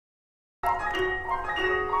The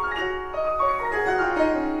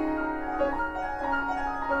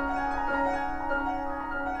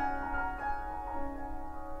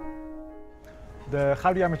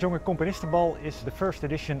Gaudeamus Jonge Componistenbal is the first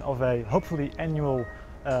edition of a hopefully annual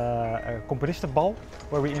Componistenbal,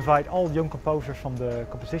 where we invite all young composers from the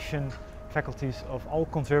composition faculties of all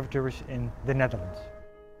conservatories in the Netherlands.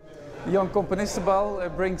 The Young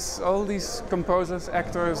Componistenbal brings all these composers,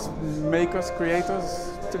 actors, makers,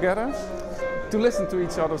 creators together to listen to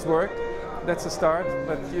each other's work. That's a start,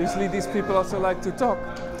 but usually these people also like to talk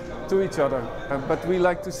to each other, but we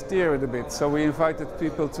like to steer it a bit, so we invited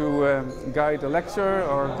people to guide a lecture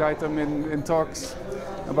or guide them in talks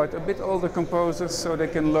about a bit older composers so they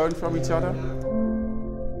can learn from each other.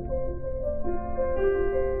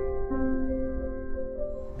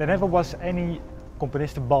 There never was any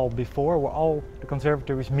Componistenbal before where all the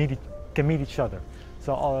conservatories can meet each other.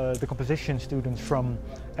 So the composition students from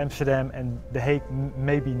Amsterdam and The Hague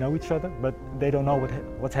maybe know each other, but they don't know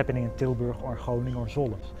what's happening in Tilburg or Groningen or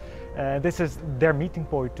Zwolle. This is their meeting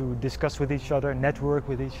point to discuss with each other, network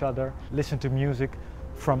with each other, listen to music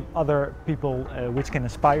from other people which can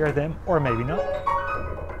inspire them, or maybe not.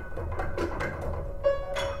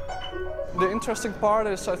 The interesting part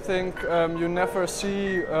is, I think, you never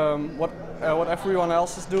see what everyone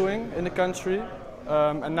else is doing in the country.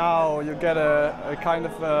 And now you get a kind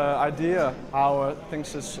of idea how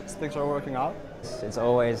things are working out. It's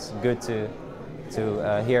always good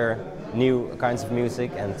to hear new kinds of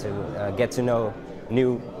music and to get to know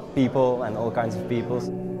new people and all kinds of people.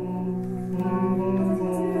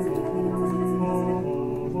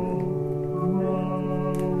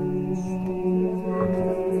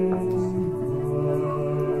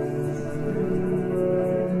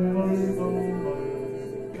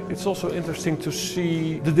 It's also interesting to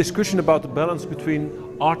see the discussion about the balance between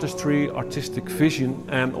artistry, artistic vision,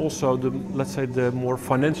 and also the, let's say, the more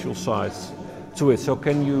financial sides to it. So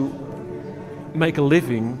can you make a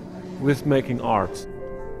living with making art?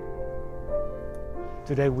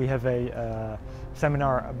 Today we have a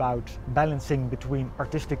seminar about balancing between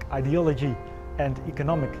artistic ideology and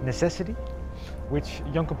economic necessity, which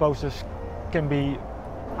young composers can be,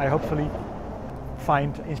 I hopefully,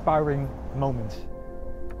 find inspiring moments.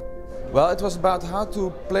 Well, it was about how to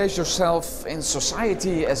place yourself in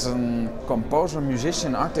society as a composer,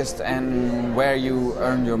 musician, artist, and where you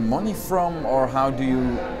earn your money from, or how do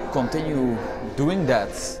you continue doing that.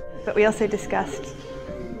 But we also discussed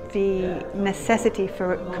the necessity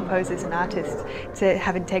for composers and artists to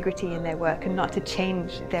have integrity in their work and not to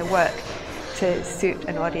change their work to suit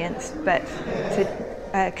an audience, but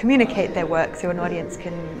to communicate their work so an audience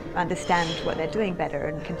can understand what they're doing better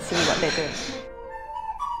and can see what they're doing.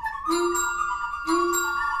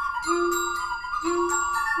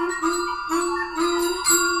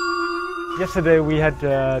 Yesterday we had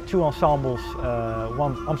two ensembles,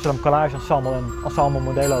 one Amsterdam Collage Ensemble and Ensemble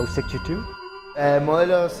Modelo 62.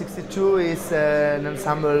 Modelo 62 is an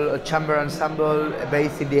ensemble, a chamber ensemble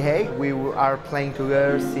based in The Hague. We are playing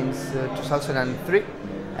together since 2003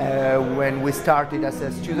 when we started as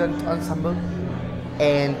a student ensemble.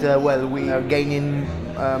 And well, we are gaining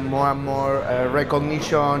more and more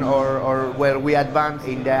recognition, or well, we advance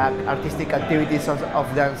in the artistic activities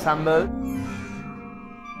of the ensemble.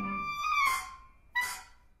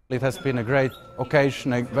 It has been a great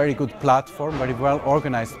occasion, a very good platform, very well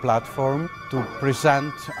organized platform to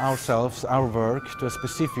present ourselves, our work, to a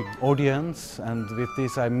specific audience, and with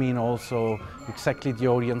this I mean also exactly the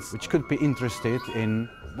audience which could be interested in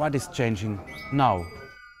what is changing now.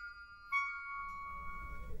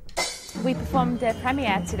 We performed a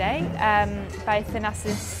premiere today by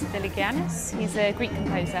Thanasis Deligiannis. He's a Greek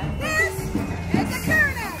composer.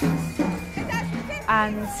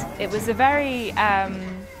 And it was a very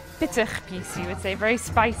bitter piece, you would say, very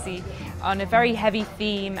spicy, on a very heavy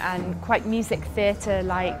theme and quite music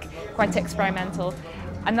theatre-like, quite experimental,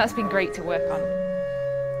 and that's been great to work on.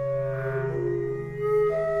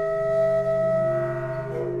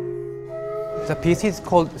 The piece is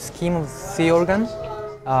called Scheme of Sea Organ.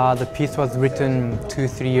 The piece was written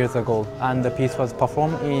 2-3 years ago, and the piece was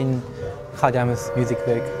performed in Gaudeamus Music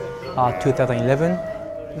Week 2011.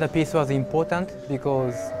 The piece was important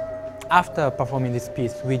because after performing this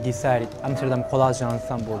piece, we decided, Amsterdam Collage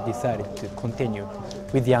Ensemble decided to continue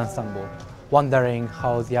with the ensemble, wondering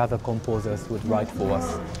how the other composers would write for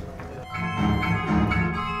us.